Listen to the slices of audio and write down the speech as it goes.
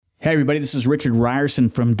Hey everybody, this is Richard Ryerson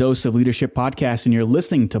from Dose of Leadership Podcast, and you're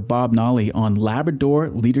listening to Bob Nolly on Labrador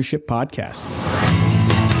Leadership Podcast.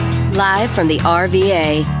 Live from the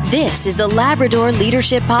RVA, this is the Labrador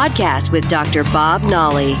Leadership Podcast with Dr. Bob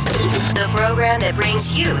Nolly. The program that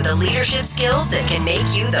brings you the leadership skills that can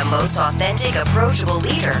make you the most authentic, approachable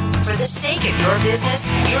leader for the sake of your business,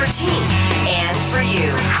 your team, and for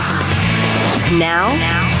you. Now,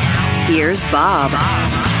 here's Bob.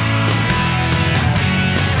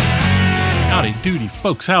 Howdy doody,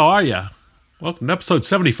 folks. How are you? Welcome to episode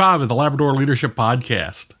 75 of the Labrador Leadership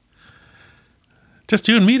Podcast. Just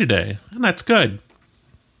you and me today, and that's good.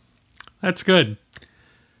 That's good.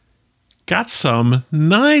 Got some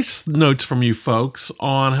nice notes from you folks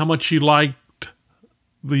on how much you liked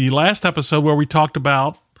the last episode where we talked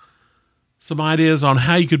about some ideas on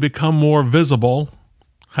how you could become more visible,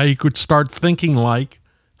 how you could start thinking like,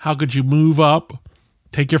 how could you move up,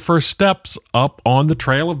 take your first steps up on the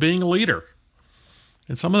trail of being a leader.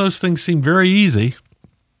 And some of those things seem very easy.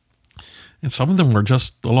 And some of them were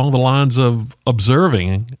just along the lines of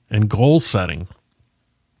observing and goal setting.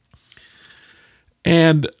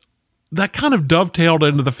 And that kind of dovetailed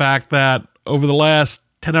into the fact that over the last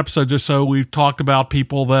 10 episodes or so, we've talked about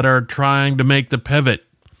people that are trying to make the pivot,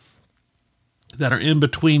 that are in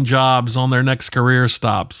between jobs on their next career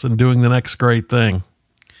stops and doing the next great thing.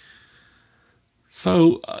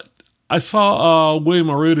 So I saw William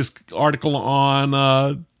Arruda's article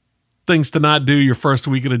on things to not do your first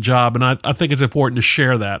week at a job, and I think it's important to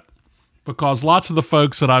share that because lots of the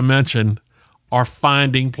folks that I mentioned are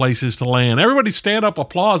finding places to land. Everybody stand up,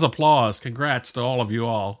 applause, applause. Congrats to all of you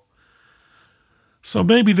all. So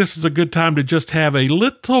maybe this is a good time to just have a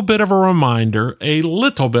little bit of a reminder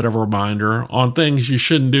on things you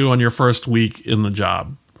shouldn't do on your first week in the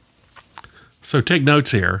job. So take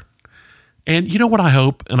notes here. And you know what I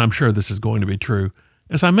hope, and I'm sure this is going to be true,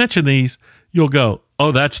 as I mention these, you'll go,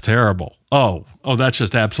 oh, that's terrible. Oh, that's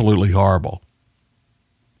just absolutely horrible.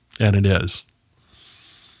 And it is.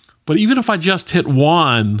 But even if I just hit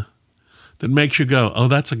one that makes you go, oh,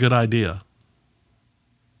 that's a good idea,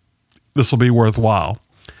 this will be worthwhile.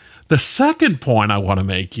 The second point I want to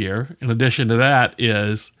make here, in addition to that,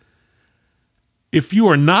 is if you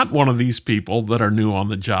are not one of these people that are new on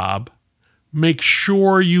the job, make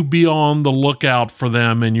sure you be on the lookout for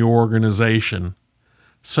them in your organization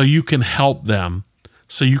so you can help them,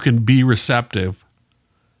 so you can be receptive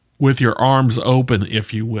with your arms open,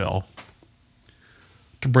 if you will,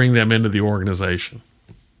 to bring them into the organization.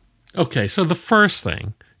 Okay, so the first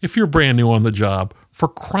thing, if you're brand new on the job, for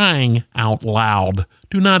crying out loud,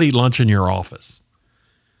 do not eat lunch in your office.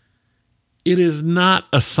 It is not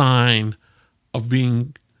a sign of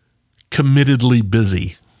being committedly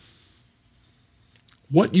busy.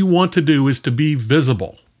 What you want to do is to be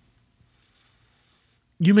visible.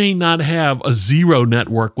 You may not have a zero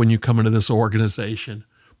network when you come into this organization,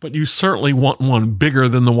 but you certainly want one bigger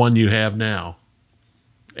than the one you have now.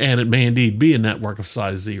 And it may indeed be a network of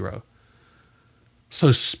size 0.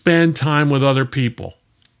 So spend time with other people.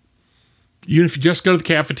 Even if you just go to the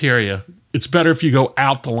cafeteria, it's better if you go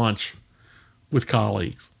out to lunch with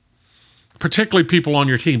colleagues, particularly people on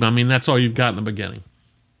your team. I mean, that's all you've got in the beginning.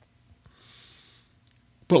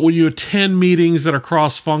 But when you attend meetings that are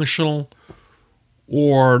cross-functional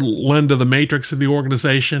or lend to the matrix of the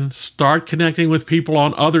organization, start connecting with people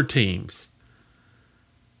on other teams.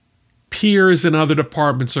 Peers in other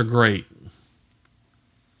departments are great.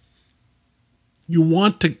 You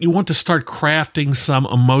want to start crafting some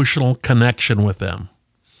emotional connection with them.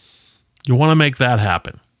 You want to make that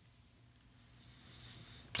happen.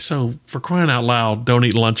 So, for crying out loud, don't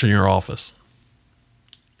eat lunch in your office.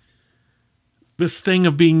 This thing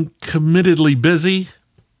of being committedly busy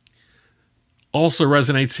also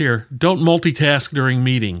resonates here. Don't multitask during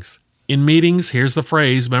meetings. In meetings, here's the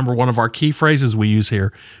phrase. Remember, one of our key phrases we use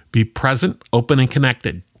here. Be present, open, and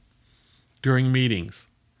connected during meetings.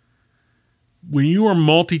 When you are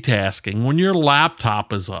multitasking, when your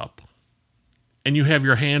laptop is up and you have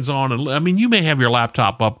your hands on, you may have your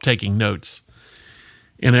laptop up taking notes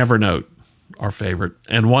in Evernote, our favorite,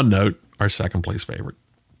 and OneNote, our second place favorite.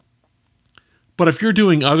 But if you're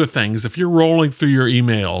doing other things, if you're rolling through your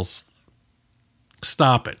emails,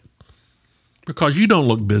 stop it. Because you don't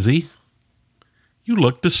look busy. You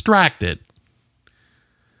look distracted.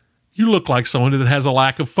 You look like someone that has a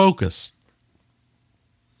lack of focus.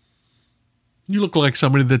 You look like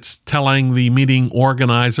somebody that's telling the meeting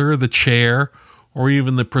organizer, the chair, or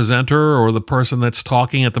even the presenter or the person that's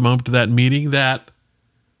talking at the moment of that meeting that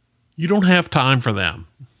you don't have time for them.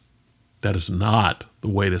 That is not the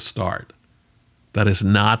way to start. That is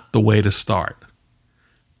not the way to start.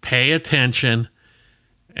 Pay attention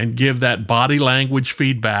and give that body language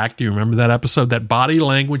feedback. Do you remember that episode? That body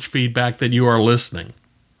language feedback that you are listening,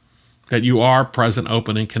 that you are present,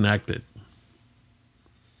 open, and connected.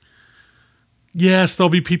 Yes, there'll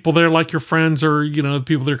be people there like your friends or, the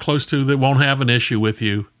people they're close to that won't have an issue with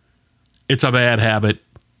you. It's a bad habit.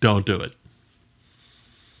 Don't do it.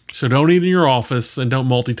 So don't eat in your office and don't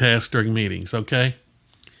multitask during meetings, okay?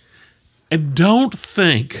 And don't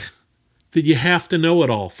think that you have to know it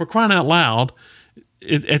all. For crying out loud,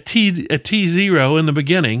 at T0 in the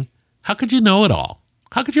beginning, how could you know it all?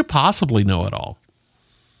 How could you possibly know it all?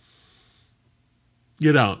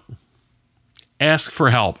 You don't. Ask for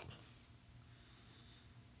help.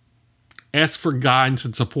 Ask for guidance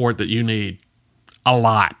and support that you need. A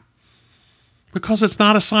lot. Because it's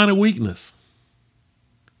not a sign of weakness.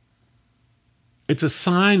 It's a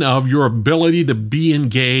sign of your ability to be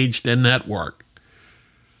engaged and network.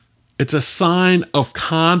 It's a sign of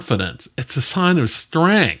confidence. It's a sign of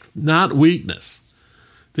strength, not weakness,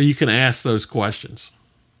 that you can ask those questions.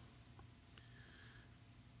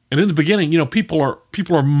 And in the beginning, people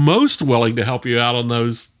are most willing to help you out on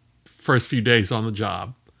those first few days on the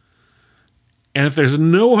job. And if there's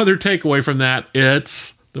no other takeaway from that,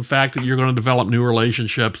 it's the fact that you're going to develop new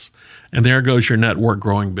relationships, and there goes your network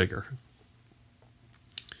growing bigger.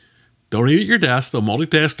 Don't eat at your desk, don't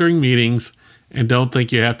multitask during meetings, and don't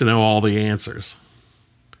think you have to know all the answers.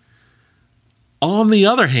 On the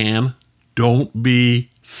other hand, don't be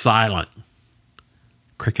silent.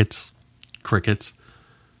 Crickets.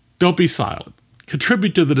 Don't be silent.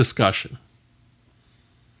 Contribute to the discussion.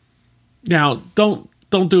 Now, don't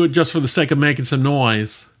do it just for the sake of making some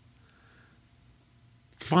noise.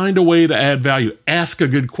 Find a way to add value. Ask a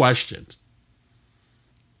good question.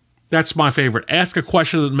 That's my favorite. Ask a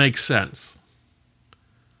question that makes sense.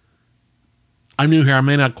 I'm new here. I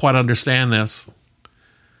may not quite understand this.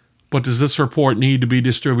 But does this report need to be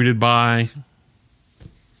distributed by?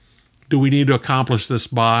 Do we need to accomplish this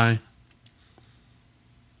by?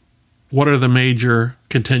 What are the major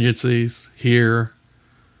contingencies here?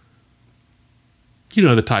 You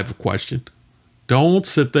know the type of question. Don't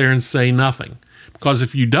sit there and say nothing. Because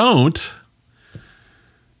if you don't,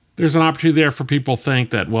 there's an opportunity there for people to think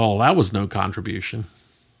that, well, that was no contribution.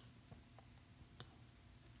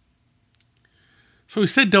 So we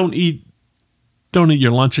said don't eat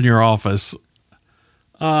your lunch in your office.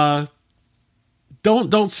 Don't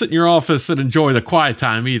sit in your office and enjoy the quiet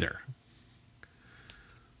time either.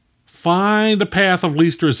 Find a path of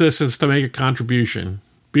least resistance to make a contribution.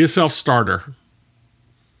 Be a self-starter.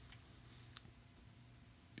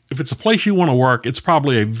 If it's a place you want to work, it's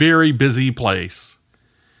probably a very busy place.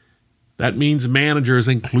 That means managers,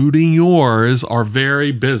 including yours, are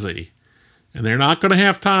very busy. And they're not going to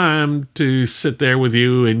have time to sit there with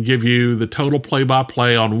you and give you the total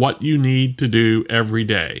play-by-play on what you need to do every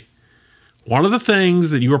day. One of the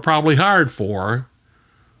things that you were probably hired for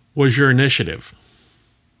was your initiative.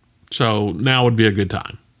 So now would be a good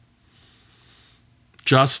time.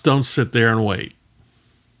 Just don't sit there and wait.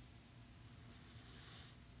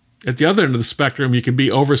 At the other end of the spectrum, you can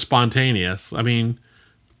be over spontaneous. I mean,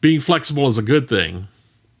 being flexible is a good thing.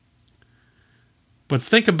 But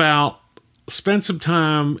think about, spend some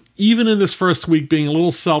time, even in this first week, being a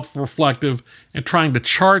little self-reflective and trying to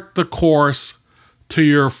chart the course to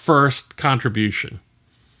your first contribution.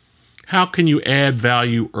 How can you add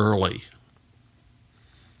value early?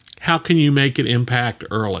 How can you make an impact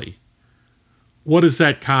early? What is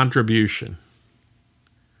that contribution?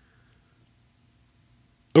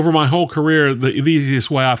 Over my whole career, the easiest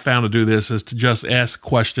way I found to do this is to just ask a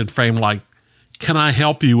question framed like, can I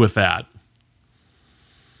help you with that?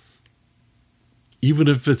 Even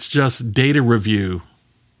if it's just data review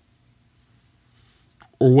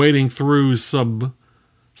or wading through some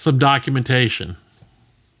documentation.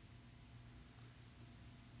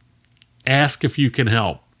 Ask if you can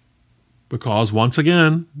help. Because once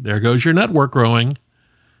again, there goes your network growing,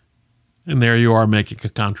 and there you are making a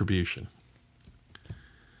contribution.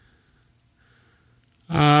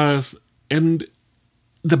 And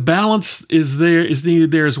the balance is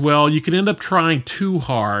needed there as well. You can end up trying too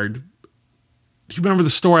hard. Do you remember the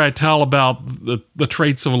story I tell about the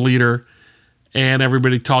traits of a leader? And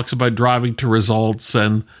everybody talks about driving to results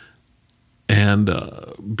and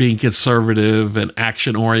being conservative and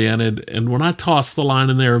action-oriented. And when I tossed the line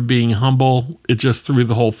in there of being humble, it just threw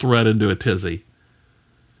the whole thread into a tizzy.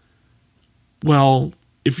 Well,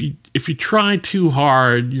 if you try too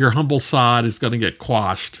hard, your humble side is going to get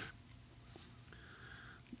quashed.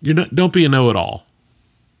 Don't be a know-it-all.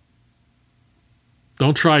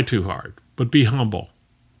 Don't try too hard, but be humble.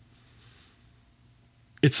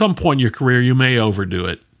 At some point in your career, you may overdo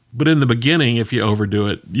it. But in the beginning, if you overdo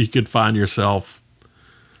it, you could find yourself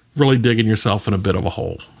really digging yourself in a bit of a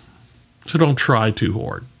hole. So don't try too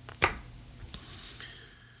hard.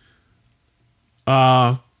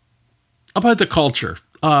 About the culture.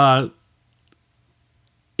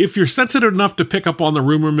 If you're sensitive enough to pick up on the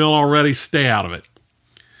rumor mill already, stay out of it.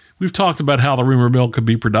 We've talked about how the rumor mill could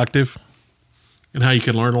be productive and how you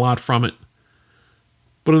can learn a lot from it.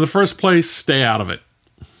 But in the first place, stay out of it.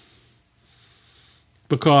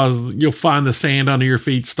 Because you'll find the sand under your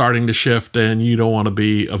feet starting to shift, and you don't want to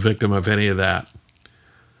be a victim of any of that.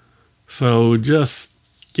 So just,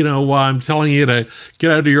 while I'm telling you to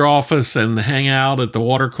get out of your office and hang out at the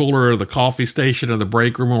water cooler or the coffee station or the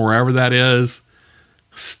break room or wherever that is,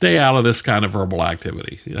 stay out of this kind of verbal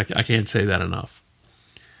activity. I can't say that enough.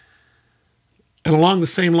 And along the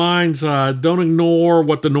same lines, don't ignore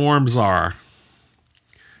what the norms are.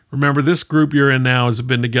 Remember, this group you're in now has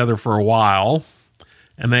been together for a while,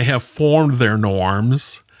 and they have formed their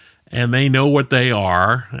norms, and they know what they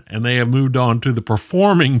are, and they have moved on to the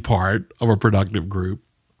performing part of a productive group.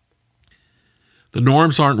 The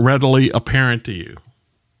norms aren't readily apparent to you.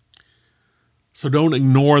 So don't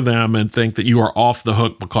ignore them and think that you are off the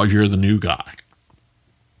hook because you're the new guy.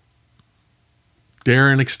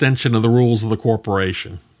 They're an extension of the rules of the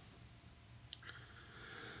corporation.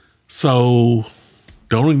 So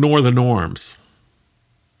don't ignore the norms.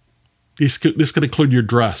 This could include your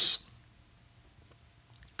dress.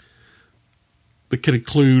 It could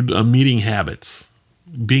include meeting habits.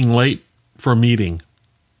 Being late for a meeting.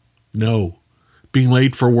 No. Being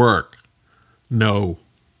late for work. No.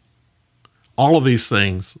 All of these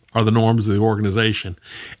things are the norms of the organization.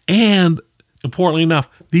 And, importantly enough,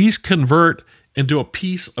 these convert into a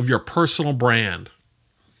piece of your personal brand.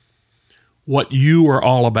 What you are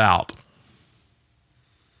all about.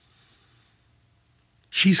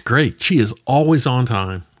 She's great. She is always on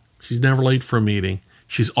time. She's never late for a meeting.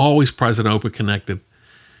 She's always present, open, connected.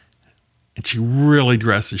 And she really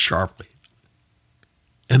dresses sharply.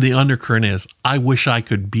 And the undercurrent is, I wish I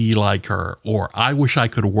could be like her, or I wish I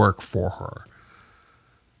could work for her,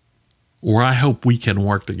 or I hope we can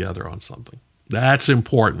work together on something. That's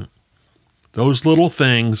important. Those little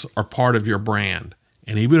things are part of your brand.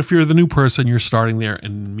 And even if you're the new person, you're starting there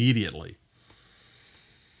immediately.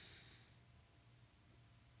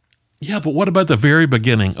 Yeah, but what about the very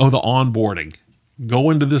beginning? Oh, the onboarding. Go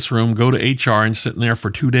into this room, go to HR and sit in there for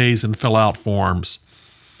 2 days and fill out forms.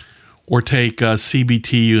 Or take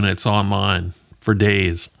CBT units online for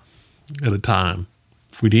days at a time.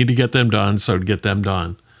 If we need to get them done, so get them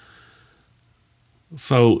done.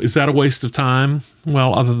 So is that a waste of time?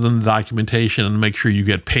 Well, other than the documentation and make sure you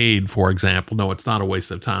get paid, for example. No, it's not a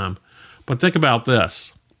waste of time. But think about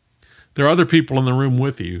this. There are other people in the room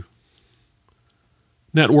with you.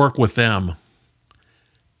 Network with them.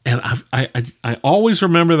 And I always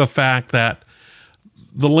remember the fact that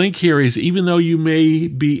the link here is, even though you may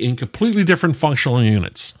be in completely different functional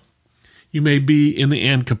units, you may be in the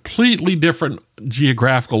end completely different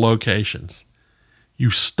geographical locations, you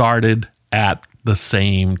started at the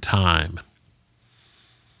same time.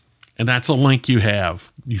 And that's a link you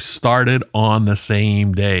have. You started on the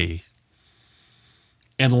same day.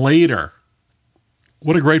 And later,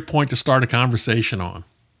 what a great point to start a conversation on.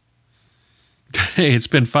 Hey, it's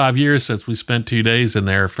been 5 years since we spent 2 days in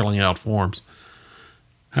there filling out forms.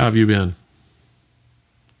 How have you been?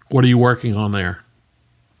 What are you working on there?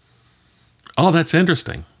 Oh, that's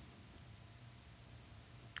interesting.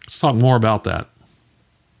 Let's talk more about that.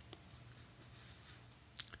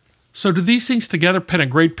 So do these things together paint a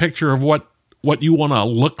great picture of what you want to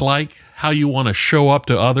look like, how you want to show up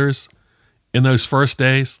to others in those first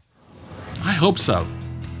days? I hope so.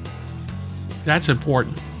 That's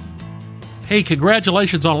important. Hey,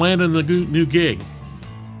 congratulations on landing the new gig.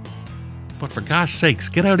 But for gosh sakes,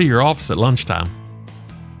 get out of your office at lunchtime.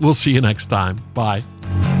 We'll see you next time. Bye.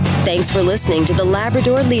 Thanks for listening to the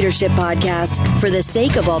Labrador Leadership Podcast. For the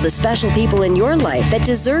sake of all the special people in your life that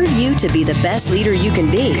deserve you to be the best leader you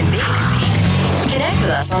can be. Connect with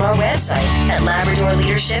us on our website at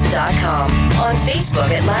LabradorLeadership.com, on Facebook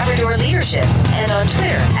at Labrador Leadership, and on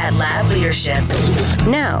Twitter at Lab Leadership.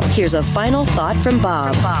 Now, here's a final thought from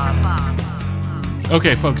Bob.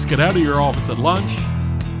 Okay, folks, get out of your office at lunch.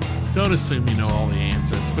 Don't assume you know all the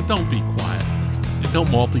answers, but don't be quiet. And don't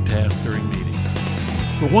multitask during meetings.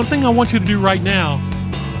 But one thing I want you to do right now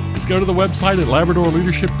is go to the website at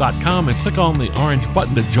LabradorLeadership.com and click on the orange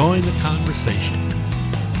button to join the conversation.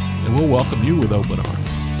 And we'll welcome you with open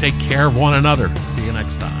arms. Take care of one another. See you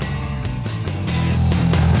next time.